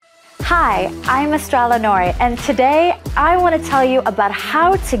Hi, I'm Estrella Nori, and today I want to tell you about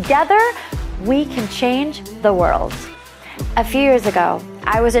how together we can change the world. A few years ago,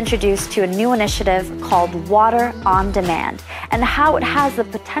 I was introduced to a new initiative called Water on Demand and how it has the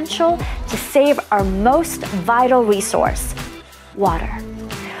potential to save our most vital resource, water.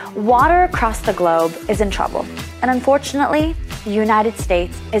 Water across the globe is in trouble, and unfortunately, the United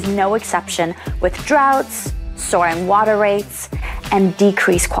States is no exception with droughts, soaring water rates, and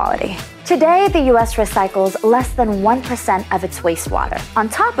decreased quality. Today, the US recycles less than 1% of its wastewater. On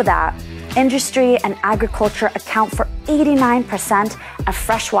top of that, industry and agriculture account for 89% of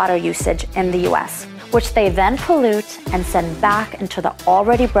freshwater usage in the US, which they then pollute and send back into the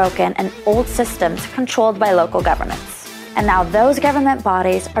already broken and old systems controlled by local governments. And now those government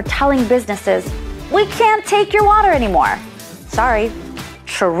bodies are telling businesses, we can't take your water anymore. Sorry,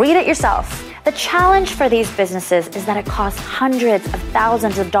 treat it yourself. The challenge for these businesses is that it costs hundreds of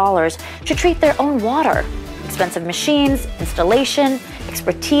thousands of dollars to treat their own water. Expensive machines, installation,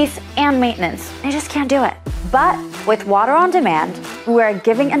 expertise, and maintenance. They just can't do it. But with Water on Demand, we are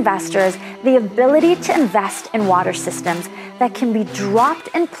giving investors the ability to invest in water systems that can be dropped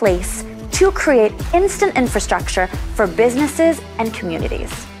in place to create instant infrastructure for businesses and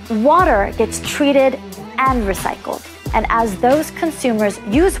communities. Water gets treated and recycled. And as those consumers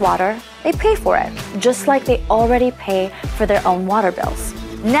use water, they pay for it, just like they already pay for their own water bills.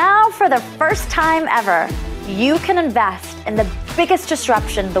 Now, for the first time ever, you can invest in the biggest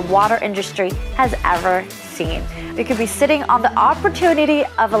disruption the water industry has ever seen. We could be sitting on the opportunity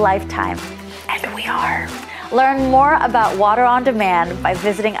of a lifetime, and we are. Learn more about Water on Demand by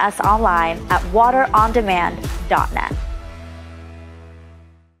visiting us online at waterondemand.net.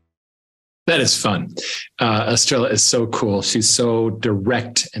 That is fun. Estrella is so cool. She's so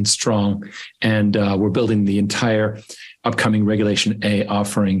direct and strong. And we're building the entire upcoming Regulation A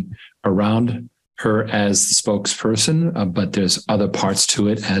offering around her as the spokesperson. But there's other parts to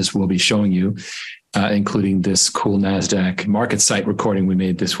it, as we'll be showing you, including this cool NASDAQ market site recording we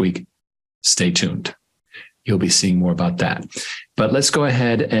made this week. Stay tuned. You'll be seeing more about that. But let's go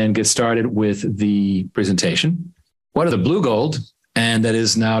ahead and get started with the presentation. What are the blue gold? And that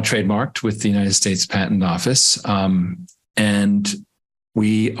is now trademarked with the United States Patent Office. And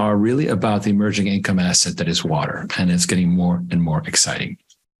we are really about the emerging income asset that is water. And it's getting more and more exciting.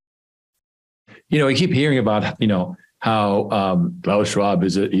 You know, we keep hearing about, how Klaus Schwab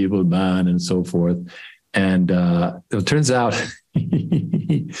is an evil man and so forth. And it turns out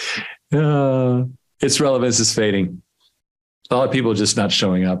its relevance is fading. A lot of people are just not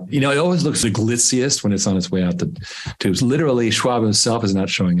showing up. It always looks the glitziest when it's on its way out the tubes. Literally, Schwab himself is not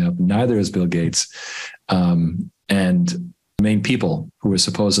showing up. Neither is Bill Gates. And the main people who are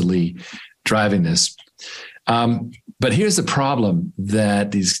supposedly driving this. But here's the problem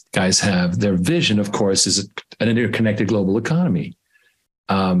that these guys have. Their vision, of course, is an interconnected global economy.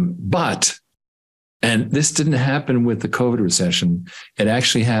 And this didn't happen with the COVID recession. It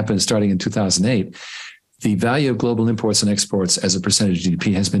actually happened starting in 2008. The value of global imports and exports as a percentage of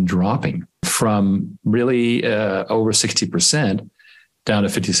GDP has been dropping from really over 60% down to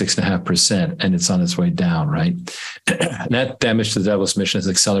 56.5%, and it's on its way down, right? That damage to the Davos mission has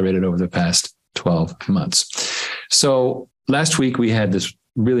accelerated over the past 12 months. So last week we had this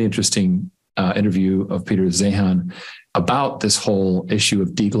really interesting interview of Peter Zeihan about this whole issue of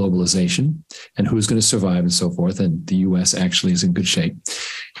deglobalization and who's going to survive and so forth. And the U.S. actually is in good shape.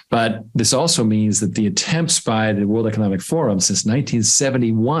 But this also means that the attempts by the World Economic Forum since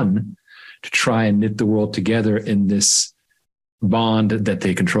 1971 to try and knit the world together in this bond that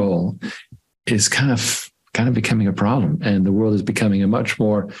they control is kind of becoming a problem. And the world is becoming a much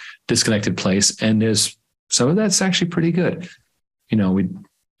more disconnected place. And there's some of that's actually pretty good.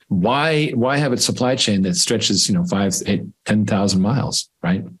 Why have a supply chain that stretches, 5, 8, 10,000 miles,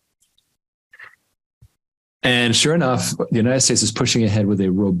 right? And sure enough, the United States is pushing ahead with a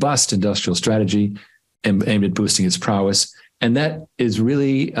robust industrial strategy aimed at boosting its prowess. And that is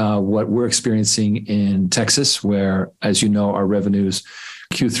really what we're experiencing in Texas, where, as you know, our revenues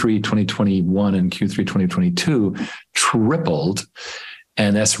Q3 2021 and Q3 2022 tripled.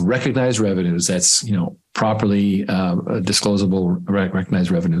 And that's recognized revenues. That's, properly disclosable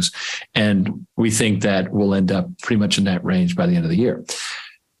recognized revenues. And we think that we'll end up pretty much in that range by the end of the year.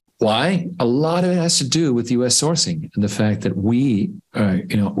 Why? A lot of it has to do with U.S. sourcing and the fact that we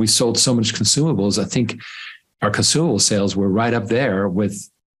sold so much consumables. I think our consumable sales were right up there with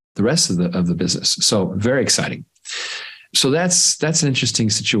the rest of the business. So very exciting. So that's an interesting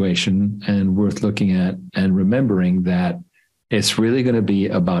situation and worth looking at and remembering that it's really going to be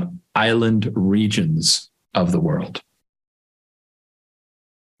about island regions of the world.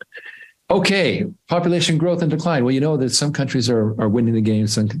 Okay, population growth and decline. Well, you know that some countries are winning the game,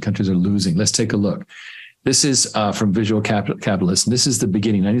 some countries are losing. Let's take a look. This is from Visual Capitalist, and this is the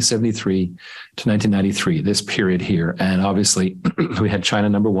beginning, 1973 to 1993, this period here. And obviously, we had China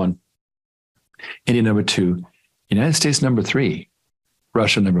number 1, India number 2, United States number 3,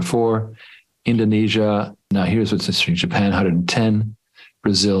 Russia number 4, Indonesia. Now, here's what's interesting: Japan 110,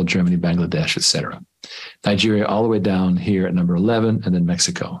 Brazil, Germany, Bangladesh, etc. Nigeria all the way down here at number 11, and then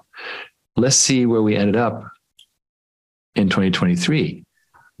Mexico. Let's see where we ended up in 2023.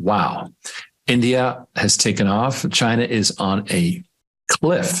 Wow. India has taken off. China is on a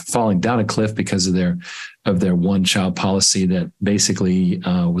cliff, falling down a cliff because of their one-child policy that basically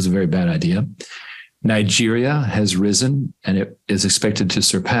was a very bad idea. Nigeria has risen, and it is expected to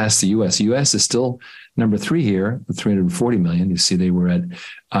surpass the U.S. The U.S. is still number 3 here with 340 million. You see they were at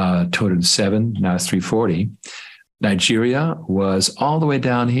 207. Now it's 340. Nigeria was all the way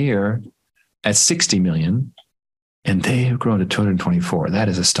down here at 60 million, and they have grown to 224. That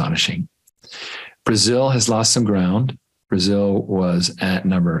is astonishing. Brazil has lost some ground. Brazil was at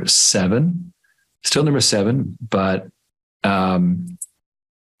number 7, still number 7, but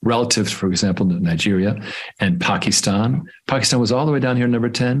relative, for example, to Nigeria and Pakistan. Pakistan was all the way down here, number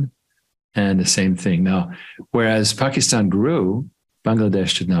 10, and the same thing. Now, whereas Pakistan grew,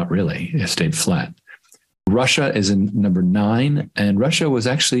 Bangladesh did not really. It stayed flat. Russia is in number 9, and Russia was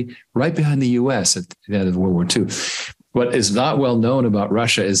actually right behind the U.S. at the end of World War II. What is not well known about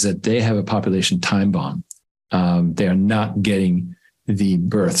Russia is that they have a population time bomb. They are not getting the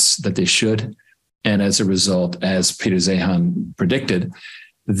births that they should. And as a result, as Peter Zeihan predicted,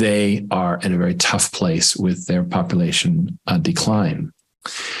 they are in a very tough place with their population decline.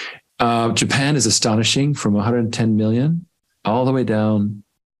 Japan is astonishing, from 110 million all the way down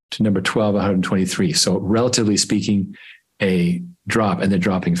to number 12, 123. So relatively speaking, a drop, and they're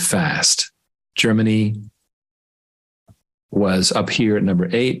dropping fast. Germany was up here at number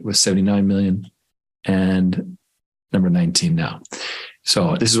 8 with 79 million and number 19 now.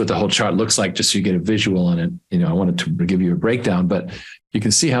 So this is what the whole chart looks like, just so you get a visual on it. You know, I wanted to give you a breakdown, but you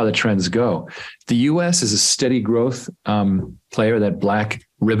can see how the trends go. The U.S. is a steady growth player, that black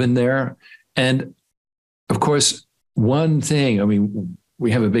ribbon there. And of course, one thing, I mean,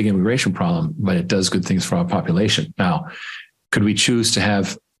 we have a big immigration problem, but it does good things for our population. Now, could we choose to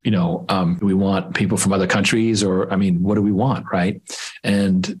have, do we want people from other countries, or, I mean, what do we want, right?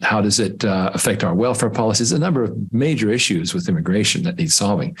 And how does it affect our welfare policies? A number of major issues with immigration that need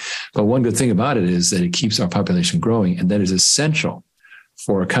solving. But one good thing about it is that it keeps our population growing, and that is essential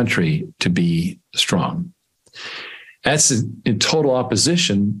for a country to be strong. That's in total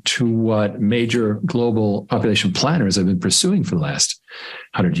opposition to what major global population planners have been pursuing for the last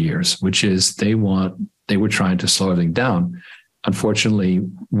 100 years, which is they were trying to slow everything down. Unfortunately,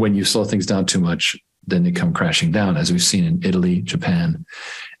 when you slow things down too much, then they come crashing down, as we've seen in Italy, Japan,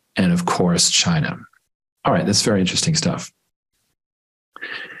 and of course, China. All right, that's very interesting stuff.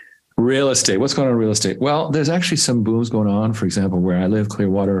 Real estate. What's going on in real estate? Well, there's actually some booms going on. For example, where I live,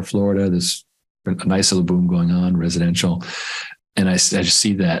 Clearwater, Florida, there's a nice little boom going on, residential. And I just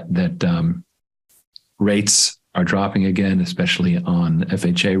see that rates are dropping again, especially on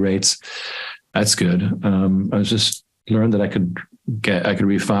FHA rates. That's good. I was just learned that I could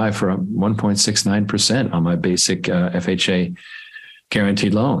refi for 1.69% on my basic FHA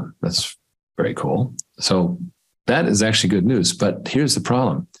guaranteed loan. That's very cool. So that is actually good news. But here's the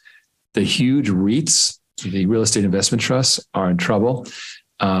problem. The huge REITs, the real estate investment trusts, are in trouble.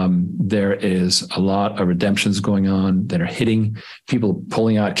 There is a lot of redemptions going on that are hitting people,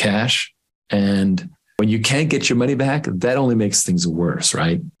 pulling out cash. And when you can't get your money back, that only makes things worse,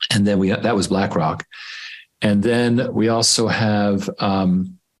 right? And then that was BlackRock. And then we also have,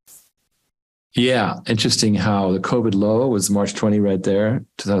 interesting how the COVID low was March 20 right there,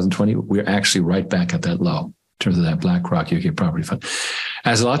 2020. We're actually right back at that low in terms of that BlackRock UK property fund. It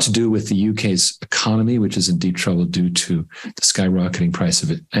has a lot to do with the UK's economy, which is in deep trouble due to the skyrocketing price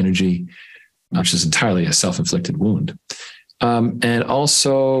of energy, which is entirely a self-inflicted wound. And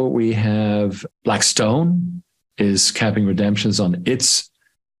also we have Blackstone is capping redemptions on its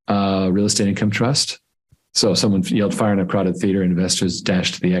real estate income trust. So someone yelled fire in a crowded theater, investors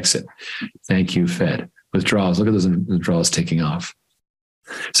dashed to the exit. Thank you, Fed. Withdrawals. Look at those withdrawals taking off.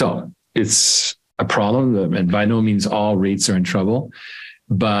 So it's a problem, and by no means all REITs are in trouble,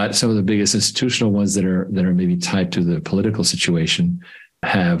 but some of the biggest institutional ones that are maybe tied to the political situation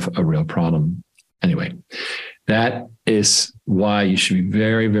have a real problem. Anyway, that is why you should be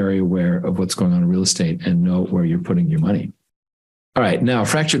very, very aware of what's going on in real estate and know where you're putting your money. All right, now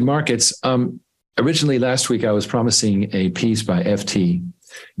fractured markets. Originally last week, I was promising a piece by FT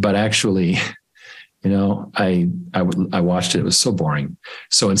But actually, I watched it. It was so boring.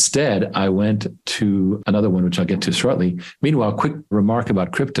 So instead, I went to another one, which I'll get to shortly. Meanwhile, quick remark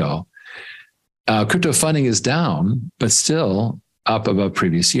about crypto. Crypto funding is down, but still up above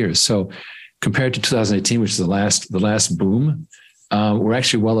previous years. So compared to 2018, which is the last boom, we're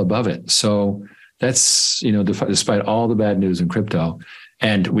actually well above it. So that's, despite all the bad news in crypto.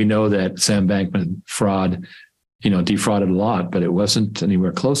 And we know that Sam Bankman fraud, defrauded a lot, but it wasn't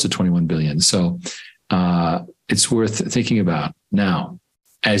anywhere close to 21 billion. So it's worth thinking about. Now,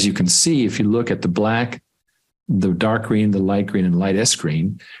 as you can see, if you look at the black, the dark green, the light green, and light S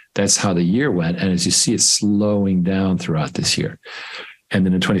green, that's how the year went. And as you see, it's slowing down throughout this year. And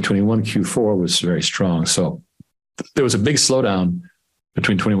then in 2021, Q4 was very strong. So there was a big slowdown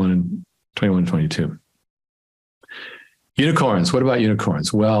between 21 and 22. Unicorns. What about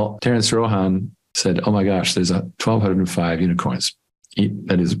unicorns? Well, Terence Rohan said, oh my gosh, there's 1,205 unicorns.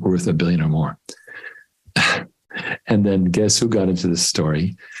 That is worth $1 billion or more. And then guess who got into this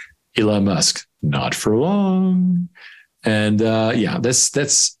story? Elon Musk. Not for long. And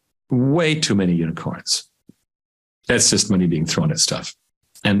that's way too many unicorns. That's just money being thrown at stuff.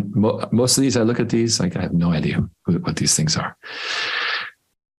 And most of these, I look at these, like I have no idea what these things are.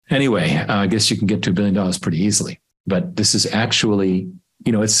 Anyway, I guess you can get to $1 billion pretty easily. But this is actually,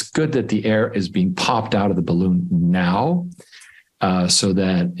 it's good that the air is being popped out of the balloon now, so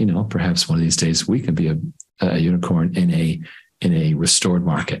that, perhaps one of these days we can be a unicorn in a restored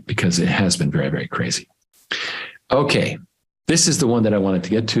market, because it has been very, very crazy. Okay, this is the one that I wanted to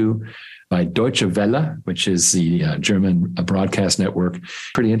get to, by Deutsche Welle, which is the German broadcast network.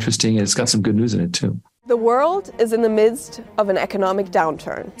 Pretty interesting. It's got some good news in it too. The world is in the midst of an economic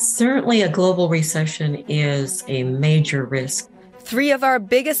downturn. Certainly a global recession is a major risk. 3 of our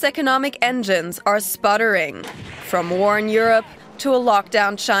biggest economic engines are sputtering, from war in Europe to a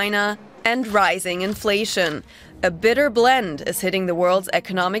lockdown China and rising inflation. A bitter blend is hitting the world's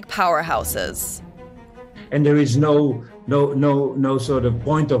economic powerhouses. And there is no sort of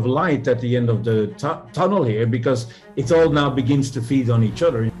point of light at the end of the tunnel here, because it all now begins to feed on each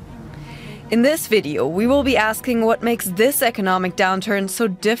other. In this video, we will be asking what makes this economic downturn so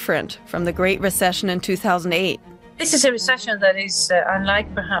different from the Great Recession in 2008. This is a recession that is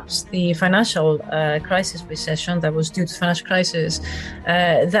unlike perhaps the financial crisis recession that was due to the financial crisis,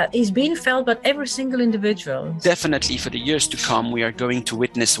 that is being felt by every single individual. Definitely for the years to come, we are going to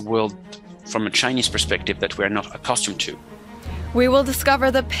witness a world from a Chinese perspective that we are not accustomed to. We will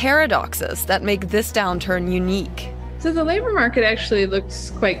discover the paradoxes that make this downturn unique. So the labor market actually looks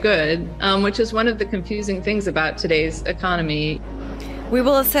quite good, which is one of the confusing things about today's economy. We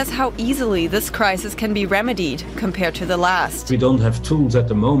will assess how easily this crisis can be remedied compared to the last. We don't have tools at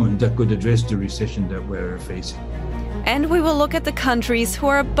the moment that could address the recession that we're facing. And we will look at the countries who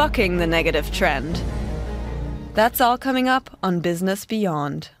are bucking the negative trend. That's all coming up on Business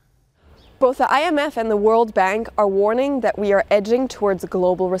Beyond. Both the IMF and the World Bank are warning that we are edging towards a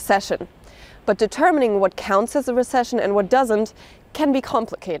global recession. But determining what counts as a recession and what doesn't can be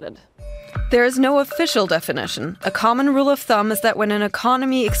complicated. There is no official definition. A common rule of thumb is that when an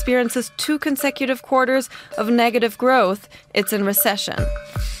economy experiences 2 consecutive quarters of negative growth, it's in recession.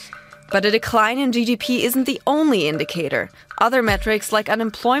 But a decline in GDP isn't the only indicator. Other metrics like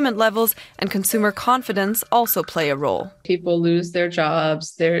unemployment levels and consumer confidence also play a role. People lose their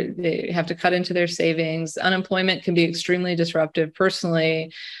jobs, they have to cut into their savings. Unemployment can be extremely disruptive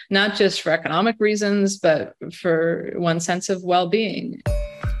personally, not just for economic reasons, but for one's sense of well-being.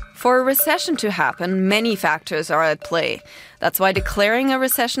 For a recession to happen, many factors are at play. That's why declaring a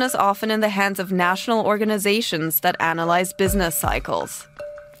recession is often in the hands of national organizations that analyze business cycles.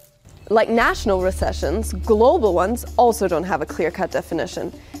 Like national recessions, global ones also don't have a clear-cut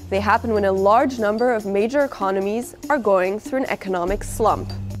definition. They happen when a large number of major economies are going through an economic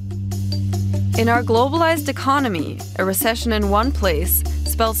slump. In our globalized economy, a recession in one place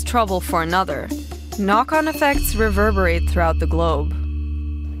spells trouble for another. Knock-on effects reverberate throughout the globe.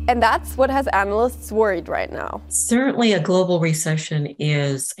 And that's what has analysts worried right now. Certainly a global recession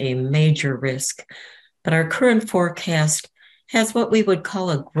is a major risk, but our current forecast has what we would call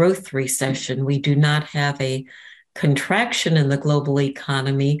a growth recession. We do not have a contraction in the global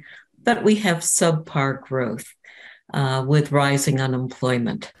economy, but we have subpar growth with rising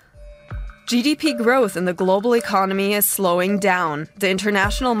unemployment. GDP growth in the global economy is slowing down. The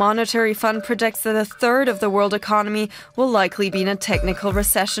International Monetary Fund predicts that 1/3 of the world economy will likely be in a technical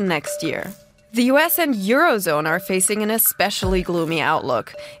recession next year. The US and Eurozone are facing an especially gloomy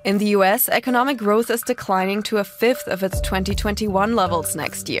outlook. In the US, economic growth is declining to 1/5 of its 2021 levels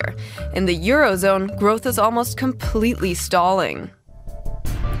next year. In the Eurozone, growth is almost completely stalling.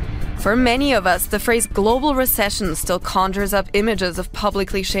 For many of us, the phrase global recession still conjures up images of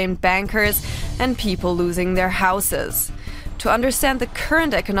publicly shamed bankers and people losing their houses. To understand the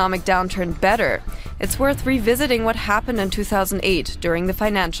current economic downturn better, it's worth revisiting what happened in 2008 during the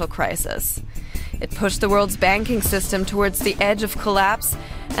financial crisis. It pushed the world's banking system towards the edge of collapse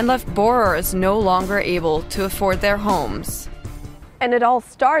and left borrowers no longer able to afford their homes. And it all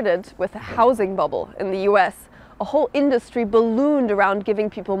started with a housing bubble in the US. A whole industry ballooned around giving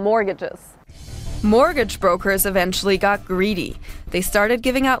people mortgages. Mortgage brokers eventually got greedy. They started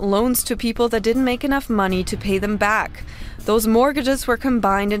giving out loans to people that didn't make enough money to pay them back. Those mortgages were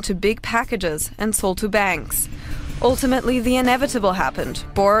combined into big packages and sold to banks. Ultimately, the inevitable happened.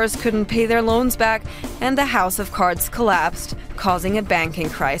 Borrowers couldn't pay their loans back, and the house of cards collapsed, causing a banking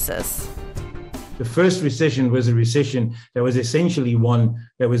crisis. The first recession was a recession that was essentially one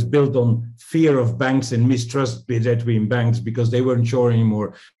that was built on fear of banks and mistrust between banks, because they weren't sure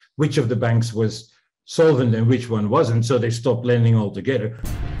anymore which of the banks was solvent and which one wasn't, so they stopped lending altogether.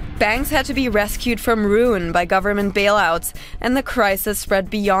 Banks had to be rescued from ruin by government bailouts, and the crisis spread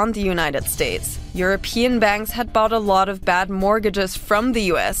beyond the United States. European banks had bought a lot of bad mortgages from the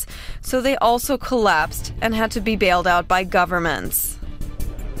US, so they also collapsed and had to be bailed out by governments.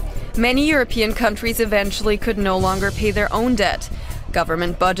 Many European countries eventually could no longer pay their own debt.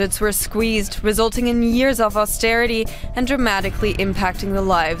 Government budgets were squeezed, resulting in years of austerity and dramatically impacting the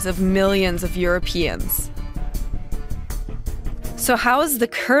lives of millions of Europeans. So how is the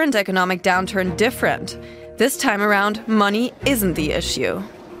current economic downturn different? This time around, money isn't the issue.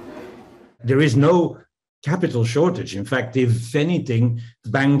 There is no capital shortage. In fact, if anything,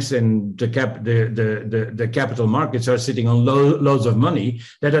 banks and the capital markets are sitting on loads of money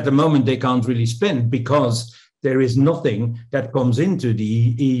that at the moment they can't really spend, because there is nothing that comes into the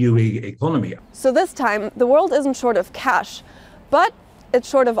EU economy. So this time, the world isn't short of cash, but it's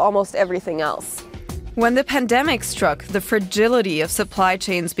short of almost everything else. When the pandemic struck, the fragility of supply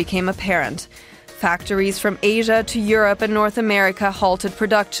chains became apparent. Factories from Asia to Europe and North America halted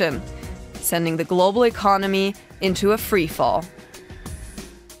production, sending the global economy into a freefall.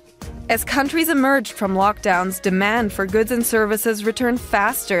 As countries emerged from lockdowns, demand for goods and services returned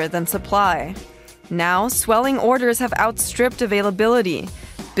faster than supply. Now, swelling orders have outstripped availability.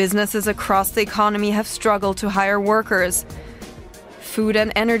 Businesses across the economy have struggled to hire workers. Food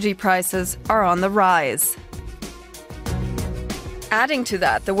and energy prices are on the rise. Adding to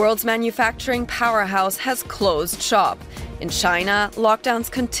that, the world's manufacturing powerhouse has closed shop. In China, lockdowns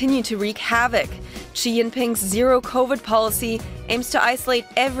continue to wreak havoc. Xi Jinping's zero-COVID policy aims to isolate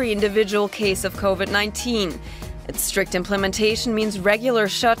every individual case of COVID-19. Its strict implementation means regular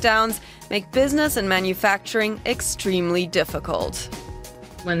shutdowns make business and manufacturing extremely difficult.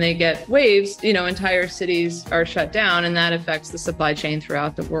 When they get waves, entire cities are shut down, and that affects the supply chain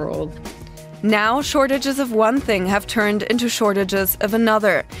throughout the world. Now, shortages of one thing have turned into shortages of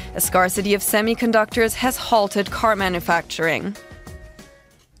another. A scarcity of semiconductors has halted car manufacturing.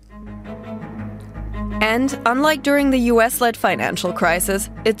 And unlike during the US-led financial crisis,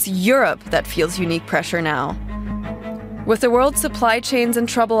 it's Europe that feels unique pressure now. With the world's supply chains in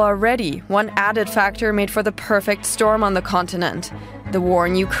trouble already, one added factor made for the perfect storm on the continent: the war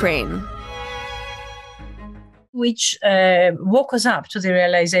in Ukraine. Which woke us up to the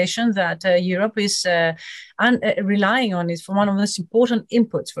realization that Europe is relying on it for one of the most important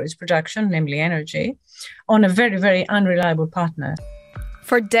inputs for its production, namely energy, on a very, very unreliable partner.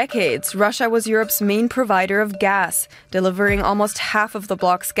 For decades, Russia was Europe's main provider of gas, delivering almost half of the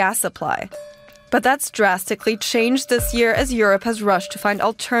bloc's gas supply. But that's drastically changed this year as Europe has rushed to find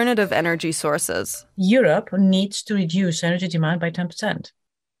alternative energy sources. Europe needs to reduce energy demand by 10%.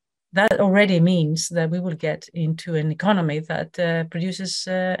 That already means that we will get into an economy that produces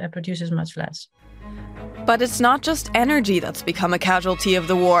much less. But it's not just energy that's become a casualty of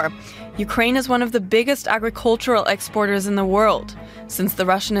the war. Ukraine is one of the biggest agricultural exporters in the world. Since the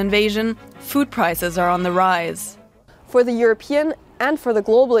Russian invasion, food prices are on the rise. For the European and for the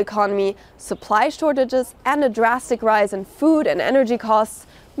global economy, supply shortages and a drastic rise in food and energy costs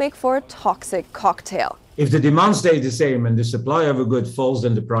make for a toxic cocktail. If the demand stays the same and the supply of a good falls,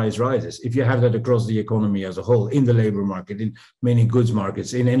 then the price rises. If you have that across the economy as a whole, in the labor market, in many goods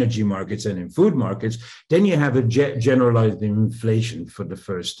markets, in energy markets, and in food markets, then you have a generalized inflation for the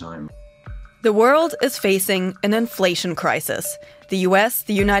first time. The world is facing an inflation crisis. The US,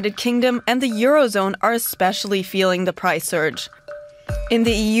 the United Kingdom, and the Eurozone are especially feeling the price surge. In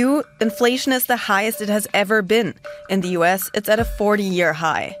the EU, inflation is the highest it has ever been. In the US, it's at a 40-year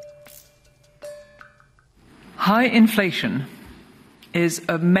high. High inflation is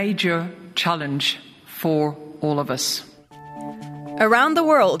a major challenge for all of us. Around the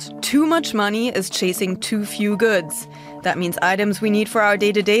world, too much money is chasing too few goods. That means items we need for our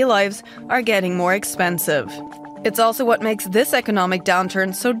day-to-day lives are getting more expensive. It's also what makes this economic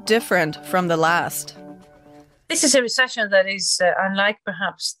downturn so different from the last. This is a recession that is unlike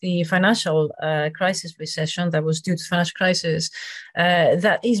perhaps the financial crisis recession that was due to financial crisis,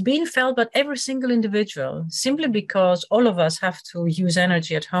 that is being felt by every single individual, simply because all of us have to use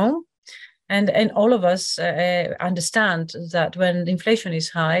energy at home. And all of us understand that when inflation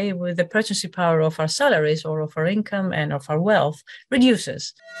is high, with the purchasing power of our salaries or of our income and of our wealth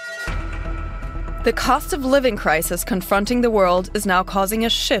reduces. The cost of living crisis confronting the world is now causing a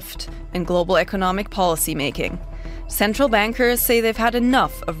shift in global economic policy making. Central bankers say they've had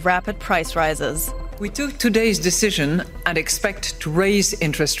enough of rapid price rises. We took today's decision and expect to raise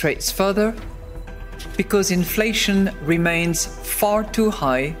interest rates further because inflation remains far too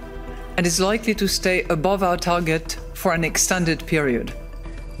high and is likely to stay above our target for an extended period.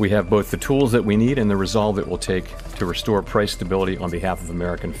 We have both the tools that we need and the resolve it will take to restore price stability on behalf of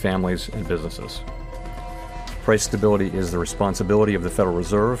American families and businesses. Price stability is the responsibility of the Federal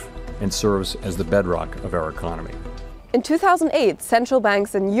Reserve and serves as the bedrock of our economy. In 2008, central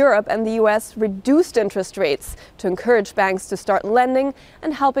banks in Europe and the US reduced interest rates to encourage banks to start lending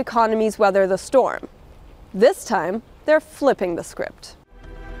and help economies weather the storm. This time, they're flipping the script.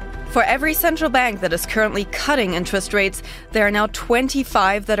 For every central bank that is currently cutting interest rates, there are now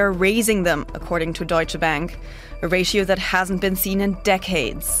 25 that are raising them, according to Deutsche Bank, a ratio that hasn't been seen in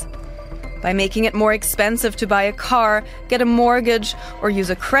decades. By making it more expensive to buy a car, get a mortgage, or use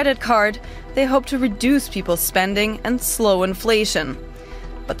a credit card, they hope to reduce people's spending and slow inflation.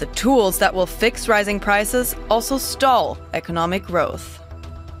 But the tools that will fix rising prices also stall economic growth.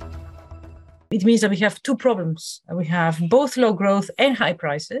 It means that we have two problems. We have both low growth and high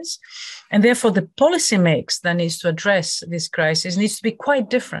prices. And therefore, the policy mix that needs to address this crisis needs to be quite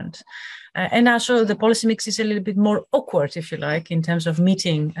different. And also, the policy mix is a little bit more awkward, if you like, in terms of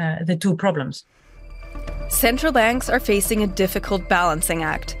meeting the two problems. Central banks are facing a difficult balancing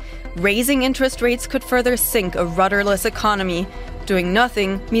act. Raising interest rates could further sink a rudderless economy. Doing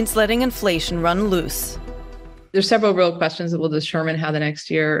nothing means letting inflation run loose. There's several real questions that will determine how the next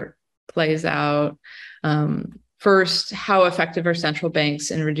year plays out. First, how effective are central banks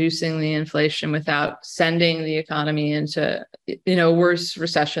in reducing the inflation without sending the economy into, a worse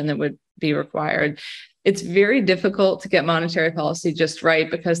recession that would be required? It's very difficult to get monetary policy just right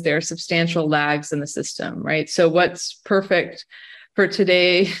because there are substantial lags in the system, right? So what's perfect for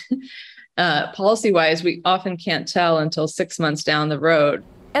today, policy-wise, we often can't tell until 6 months down the road.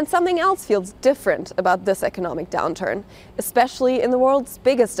 And something else feels different about this economic downturn, especially in the world's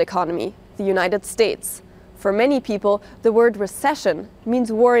biggest economy, the United States. For many people, the word recession means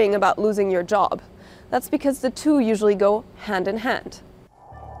worrying about losing your job. That's because the two usually go hand in hand.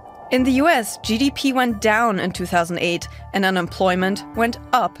 In the US, GDP went down in 2008 and unemployment went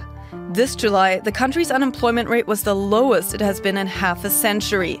up. This July, the country's unemployment rate was the lowest it has been in half a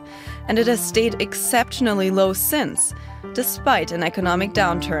century, and it has stayed exceptionally low since, despite an economic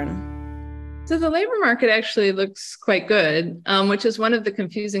downturn. So the labor market actually looks quite good, which is one of the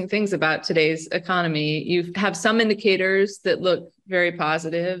confusing things about today's economy. You have some indicators that look very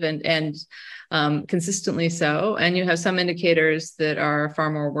positive and consistently so, and you have some indicators that are far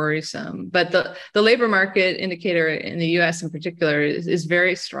more worrisome. But the labor market indicator in the US in particular is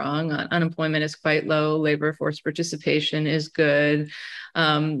very strong. Unemployment is quite low. Labor force participation is good.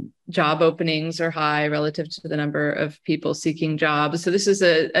 Job openings are high relative to the number of people seeking jobs. So this is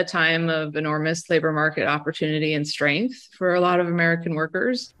a time of enormous labor market opportunity and strength for a lot of American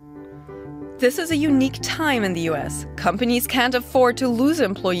workers. This is a unique time in the US. Companies can't afford to lose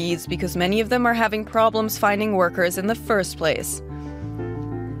employees because many of them are having problems finding workers in the first place.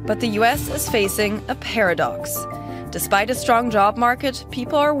 But the US is facing a paradox. Despite a strong job market,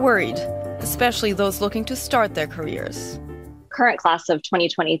 people are worried, especially those looking to start their careers. Current class of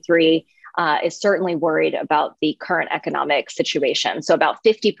 2023 is certainly worried about the current economic situation. So about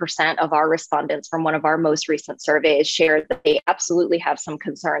 50% of our respondents from one of our most recent surveys shared that they absolutely have some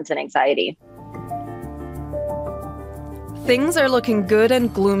concerns and anxiety. Things are looking good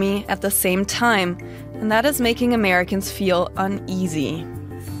and gloomy at the same time, and that is making Americans feel uneasy.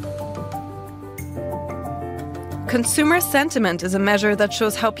 Consumer sentiment is a measure that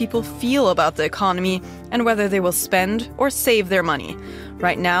shows how people feel about the economy and whether they will spend or save their money.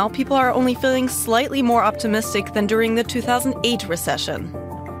 Right now, people are only feeling slightly more optimistic than during the 2008 recession.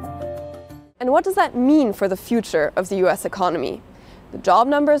 And what does that mean for the future of the US economy? The job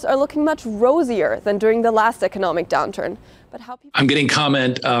numbers are looking much rosier than during the last economic downturn. But how people— I'm getting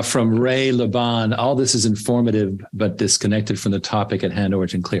comment from Ray Laban. All this is informative, but disconnected from the topic at hand,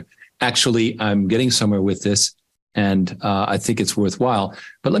 Origin Clear. Actually, I'm getting somewhere with this, and I think it's worthwhile.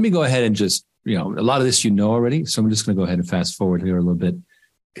 But let me go ahead and just, a lot of this you know already, so I'm just going to go ahead and fast forward here a little bit,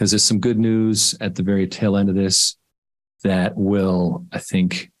 because there's some good news at the very tail end of this that will, I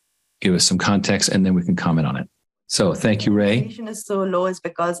think, give us some context, and then we can comment on it. So thank you, Ray. Inflation is so low is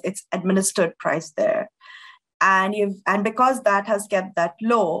because it's administered price there. And because that has kept that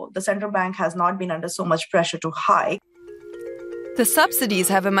low, the central bank has not been under so much pressure to hike. The subsidies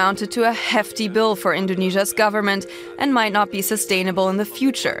have amounted to a hefty bill for Indonesia's government and might not be sustainable in the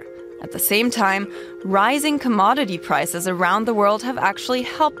future. At the same time, rising commodity prices around the world have actually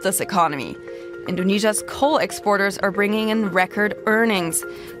helped this economy. Indonesia's coal exporters are bringing in record earnings.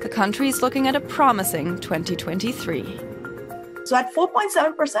 The country is looking at a promising 2023. So at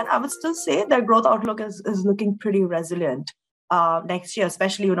 4.7%, I would still say their growth outlook is looking pretty resilient next year,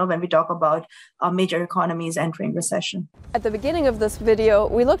 especially when we talk about major economies entering recession. At the beginning of this video,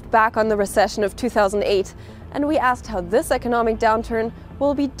 we looked back on the recession of 2008, and we asked how this economic downturn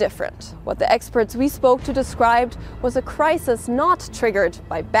will be different. What the experts we spoke to described was a crisis not triggered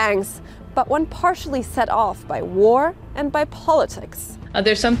by banks, but one partially set off by war and by politics.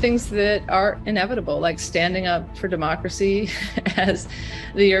 There's some things that are inevitable, like standing up for democracy, as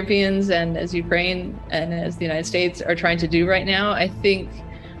the Europeans and as Ukraine and as the United States are trying to do right now. I think,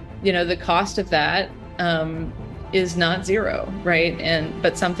 the cost of that is not zero, right?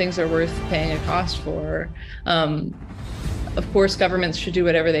 But some things are worth paying a cost for. Of course, governments should do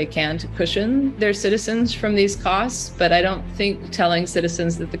whatever they can to cushion their citizens from these costs, but I don't think telling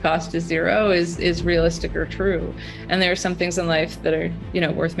citizens that the cost is zero is realistic or true. And there are some things in life that are,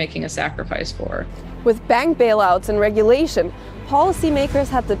 worth making a sacrifice for. With bank bailouts and regulation, policymakers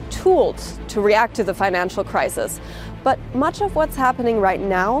had the tools to react to the financial crisis. But much of what's happening right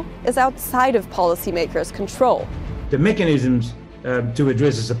now is outside of policymakers' control. The mechanisms to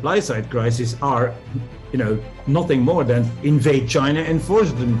address the supply side crisis are nothing more than invade China and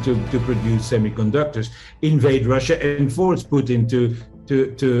force them to produce semiconductors, invade Russia and force Putin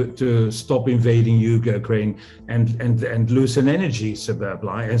to stop invading Ukraine and loosen energy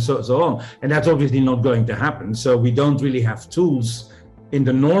supply and so on. And that's obviously not going to happen. So we don't really have tools in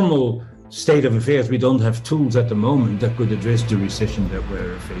the normal state of affairs. We don't have tools at the moment that could address the recession that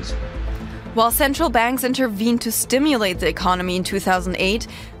we're facing. While central banks intervened to stimulate the economy in 2008,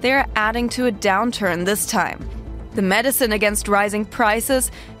 they are adding to a downturn this time. The medicine against rising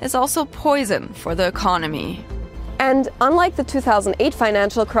prices is also poison for the economy. And unlike the 2008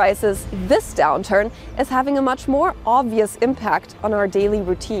 financial crisis, this downturn is having a much more obvious impact on our daily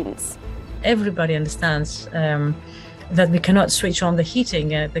routines. Everybody understands that we cannot switch on the heating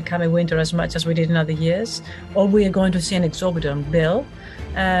the coming winter as much as we did in other years, or we are going to see an exorbitant bill.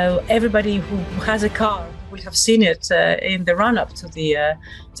 Everybody who has a car will have seen it in the run-up to the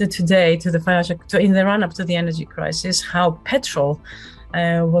in the run-up to the energy crisis, how petrol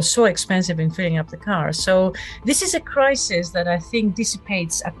was so expensive in filling up the car. So this is a crisis that I think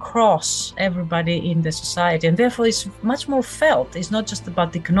dissipates across everybody in the society, and therefore it's much more felt. It's not just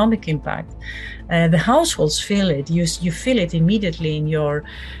about the economic impact. The households feel it. You feel it immediately in your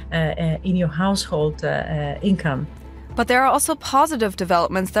household income. But there are also positive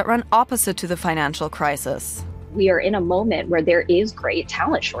developments that run opposite to the financial crisis. We are in a moment where there is great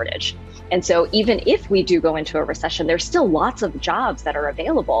talent shortage. And so even if we do go into a recession, there's still lots of jobs that are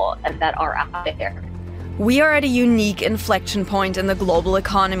available and that are out there. We are at a unique inflection point in the global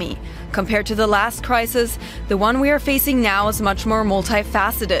economy. Compared to the last crisis, the one we are facing now is much more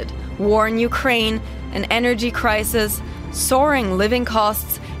multifaceted. War in Ukraine, an energy crisis, soaring living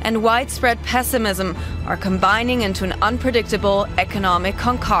costs, and widespread pessimism are combining into an unpredictable economic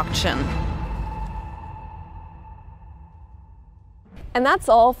concoction. And that's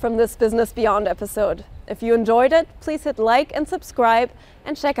all from this Business Beyond episode. If you enjoyed it, please hit like and subscribe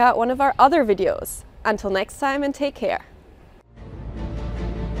and check out one of our other videos. Until next time, and take care.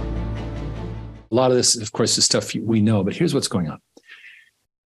 A lot of this, of course, is stuff we know, but here's what's going on.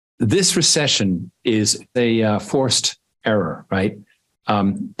 This recession is a forced error, right?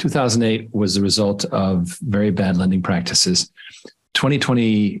 2008 was the result of very bad lending practices.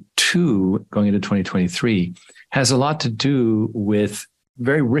 2022, going into 2023, has a lot to do with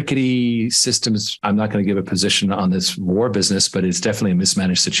very rickety systems. I'm not going to give a position on this war business, but it's definitely a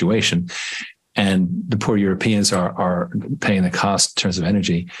mismanaged situation. And the poor Europeans are paying the cost in terms of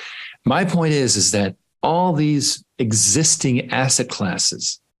energy. My point is that all these existing asset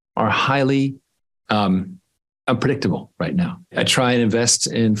classes are highly unpredictable right now. I try and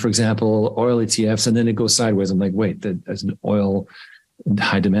invest in, for example, oil ETFs, and then it goes sideways. I'm like, wait, there's an oil in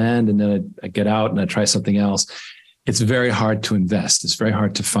high demand, and then I get out and I try something else. It's very hard to invest. It's very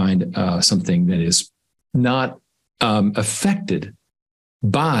hard to find something that is not affected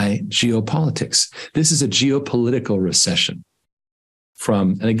by geopolitics. This is a geopolitical recession.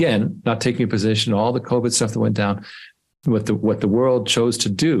 And again, not taking a position, all the COVID stuff that went down, what the world chose to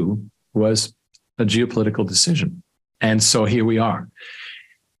do was a geopolitical decision. And so here we are.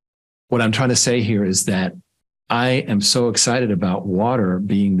 What I'm trying to say here is that I am so excited about water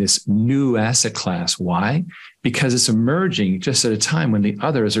being this new asset class. Why? Because it's emerging just at a time when the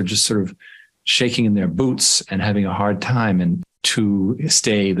others are just sort of shaking in their boots and having a hard time and to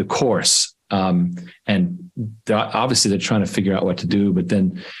stay the course. And obviously they're trying to figure out what to do, but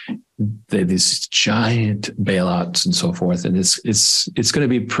then these giant bailouts and so forth. And it's going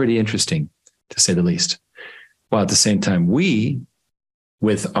to be pretty interesting, to say the least. While at the same time, we,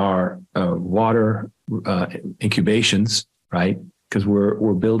 with our water incubations, right? Because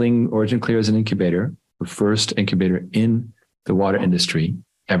we're building Origin Clear as an incubator, the first incubator in the water industry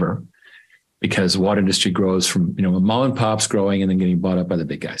ever. Because the water industry grows from, mom and pops growing and then getting bought up by the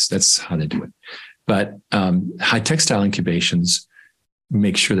big guys. That's how they do it. But high textile incubations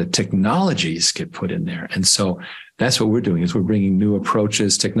make sure that technologies get put in there. And so that's what we're doing, is we're bringing new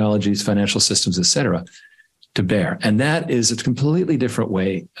approaches, technologies, financial systems, et cetera, to bear. And that is a completely different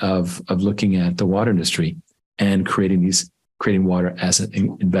way of looking at the water industry and creating water as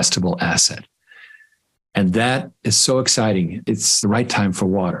an investable asset. And that is so exciting. It's the right time for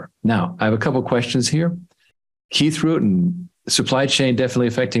water. Now, I have a couple of questions here. Keith Rutan, supply chain definitely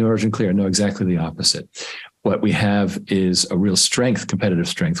affecting Origin Clear. No, exactly the opposite. What we have is a real strength, competitive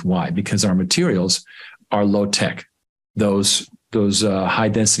strength. Why? Because our materials are low tech. Those high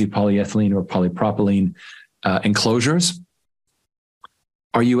density polyethylene or polypropylene enclosures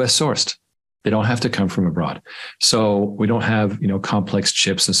are US sourced. They don't have to come from abroad. So we don't have, complex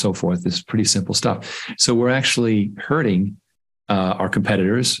chips and so forth. It's pretty simple stuff. So we're actually hurting our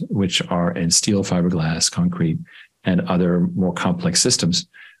competitors, which are in steel, fiberglass, concrete, and other more complex systems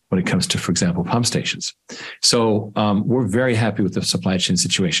when it comes to, for example, pump stations. So we're very happy with the supply chain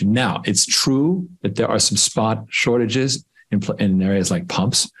situation. Now, it's true that there are some spot shortages in areas like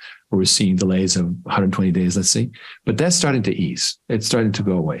pumps, where we're seeing delays of 120 days, let's see, but that's starting to ease. It's starting to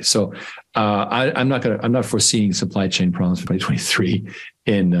go away. So I'm not foreseeing supply chain problems for 2023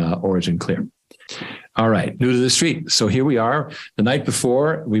 in Origin Clear. All right, new to the street. So here we are. The night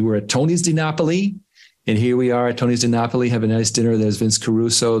before, we were at Tony's di Napoli, and here we are at Tony's di Napoli, have a nice dinner. There's Vince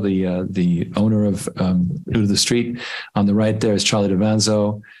Caruso, the owner of New to the Street. On the right there is Charlie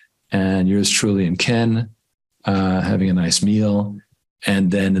D'Avanzo, and yours truly and Ken having a nice meal.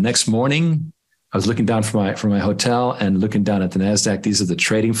 And then the next morning, I was looking down from my hotel and looking down at the NASDAQ. These are the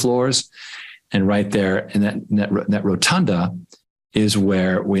trading floors. And right there in that rotunda is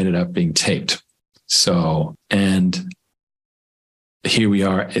where we ended up being taped. So, and here we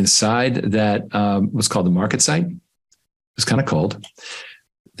are inside that what's called the market site. It's kind of cold.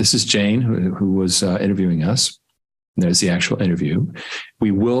 This is Jane, who was interviewing us. There's the actual interview. We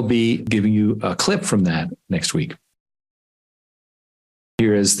will be giving you a clip from that next week.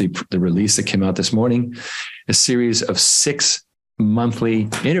 Here is the release that came out this morning, a series of 6 monthly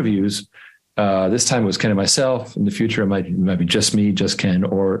interviews. This time it was Ken and myself. In the future, it might be just me, just Ken,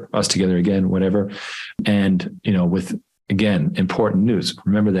 or us together again, whatever. And, with, again, important news.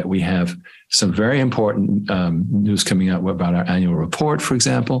 Remember that we have some very important news coming out about our annual report, for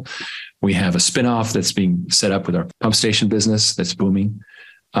example. We have a spinoff that's being set up with our pump station business that's booming.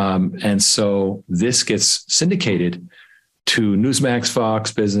 And so this gets syndicated to Newsmax,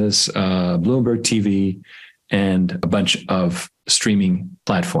 Fox Business, Bloomberg TV, and a bunch of streaming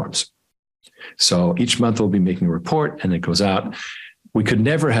platforms. So each month we'll be making a report and it goes out. We could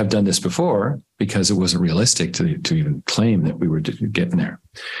never have done this before because it wasn't realistic to even claim that we were getting there.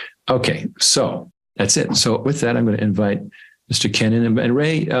 Okay, so that's it. So with that, I'm going to invite Mr. Ken in. And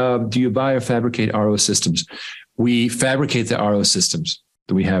Ray, do you buy or fabricate RO systems? We fabricate the RO systems.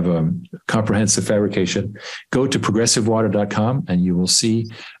 We have comprehensive fabrication. Go to progressivewater.com and you will see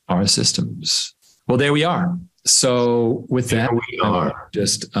our systems. Well, there we are. So with that, we are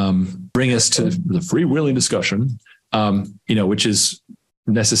just bring us to the freewheeling discussion, which is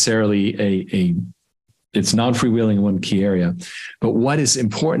necessarily it's non-freewheeling in one key area. But what is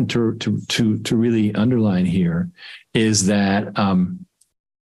important to really underline here is that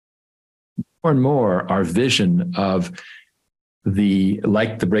more and more our vision of the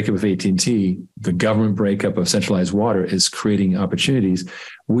breakup of AT&T, the government breakup of centralized water is creating opportunities.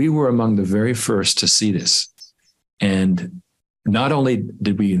 We were among the very first to see this. And not only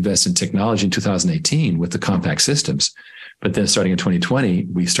did we invest in technology in 2018 with the compact systems, but then starting in 2020,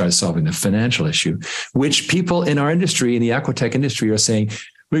 we started solving the financial issue, which people in our industry, in the aquatech industry, are saying,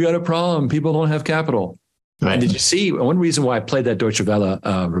 we got a problem. People don't have capital. Right. And did you see, one reason why I played that Deutsche Welle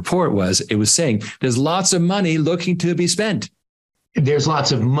report was it was saying there's lots of money looking to be spent. There's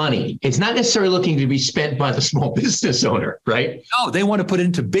lots of money. It's not necessarily looking to be spent by the small business owner, right? No, they want to put it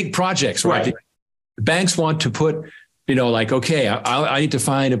into big projects, right? The banks want to put, like, okay, I need to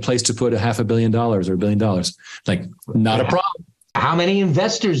find a place to put $500 million or $1 billion. Like, not a problem. How many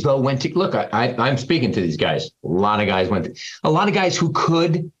investors, though, went to look? I'm speaking to these guys. A lot of guys who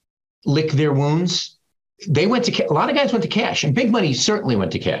could lick their wounds. A lot of guys went to cash, and big money certainly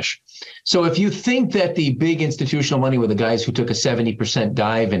went to cash. So if you think that the big institutional money were the guys who took a 70%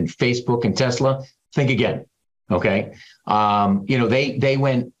 dive in Facebook and Tesla, think again. Okay. They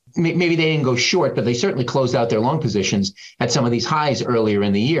went, maybe they didn't go short, but they certainly closed out their long positions at some of these highs earlier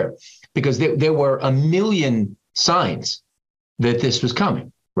in the year, because there were a million signs that this was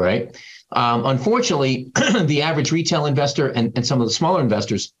coming, right? Unfortunately, the average retail investor and some of the smaller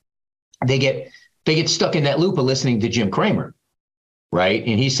investors, they get stuck in that loop of listening to Jim Cramer, right?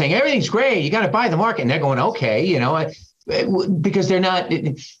 And he's saying, everything's great, you got to buy the market. And they're going, okay, because they're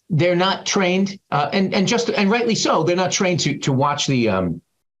not trained, and rightly so, they're not trained to watch the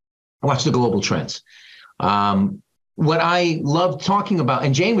global trends. What I love talking about,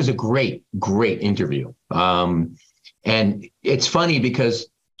 and Jane was a great interview. And it's funny because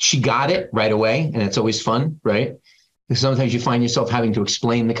she got it right away, and it's always fun, right? Because sometimes you find yourself having to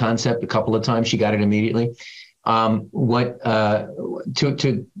explain the concept a couple of times. She got it immediately. To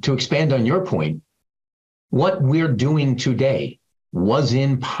expand on your point, what we're doing today was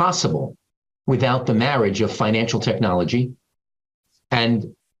impossible without the marriage of financial technology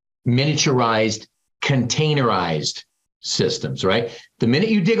and miniaturized, containerized systems, right? The minute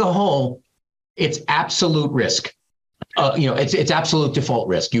you dig a hole, it's absolute risk. It's absolute default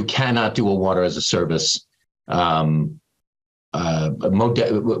risk. You cannot do a water as a service, water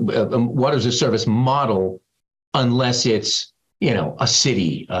as a service model unless it's, a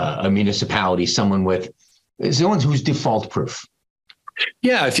city, a municipality, someone who's default proof.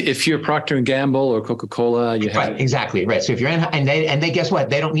 Yeah, if you're Procter & Gamble or Coca-Cola, you have exactly right. So if you're and they guess what?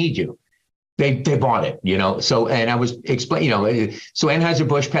 They don't need you. They bought it, So, and I was explaining, so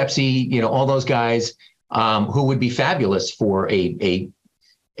Anheuser-Busch, Pepsi, all those guys who would be fabulous for a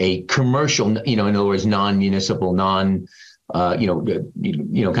commercial, in other words, non-municipal, kind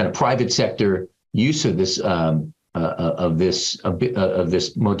of private sector use of this of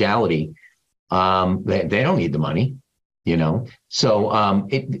this modality. They don't need the money. So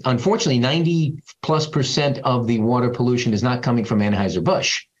unfortunately, 90+% of the water pollution is not coming from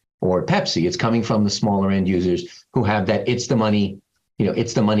Anheuser-Busch or Pepsi. It's coming from the smaller end users who have that it's the money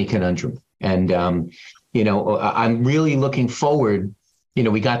conundrum. And, I'm really looking forward,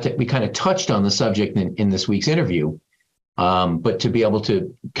 we kind of touched on the subject in this week's interview, but to be able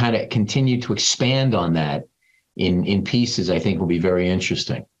to kind of continue to expand on that in pieces, I think will be very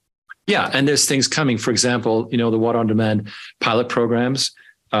interesting. Yeah. And there's things coming, for example, the water on demand pilot programs.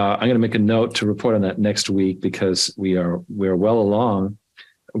 I'm going to make a note to report on that next week because we're well along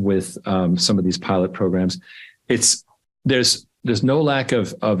with some of these pilot programs. There's no lack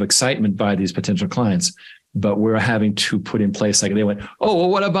of excitement by these potential clients, but we're having to put in place, like they went, oh, well,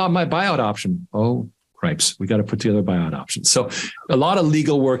 what about my buyout option? Oh, cripes, we got to put together a buyout option. So a lot of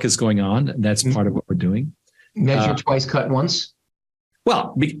legal work is going on. And that's part of what we're doing. Measure twice, cut once.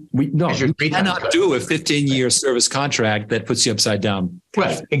 Well, we cannot do a 15-year service contract that puts you upside down.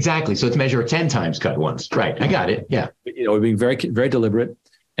 Right, exactly. So it's measure 10 times, cut once. Right, I got it. Yeah. We're being very, very deliberate.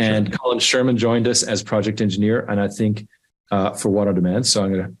 And sure. Colin Sherman joined us as project engineer, and I think for Water on Demand. So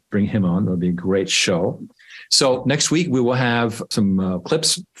I'm going to bring him on. That'll be a great show. So next week we will have some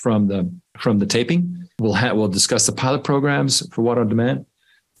clips from the taping. We'll discuss the pilot programs for Water on Demand.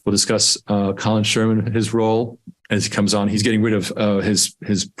 We'll discuss Colin Sherman, his role as he comes on. He's getting rid of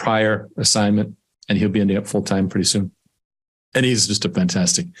his prior assignment, and he'll be ending up full time pretty soon. And he's just a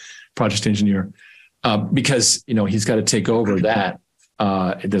fantastic project engineer because he's got to take over that.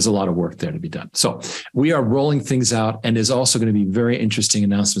 There's a lot of work there to be done. So we are rolling things out, and there's also going to be very interesting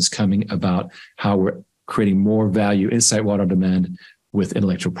announcements coming about how we're creating more value inside Water on Demand with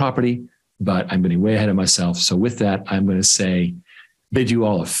intellectual property. But I'm getting way ahead of myself. So with that, I'm going to say, bid you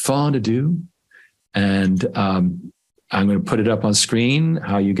all a fun to do. And I'm going to put it up on screen,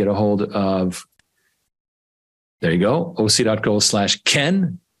 how you get a hold of, there you go,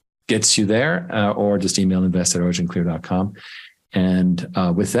 oc.go/Ken gets you there, or just email invest@originclear.com. And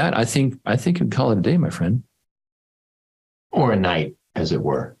with that, I think you can call it a day, my friend. Or a night, as it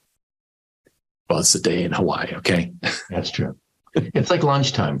were. Well, it's a day in Hawaii, okay? That's true. It's like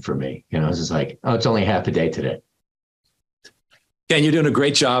lunchtime for me. It's just like, oh, it's only half a day today. Ken, you're doing a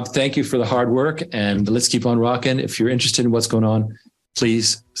great job. Thank you for the hard work, and let's keep on rocking. If you're interested in what's going on,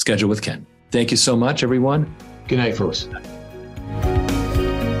 please schedule with Ken. Thank you so much, everyone. Good night, folks.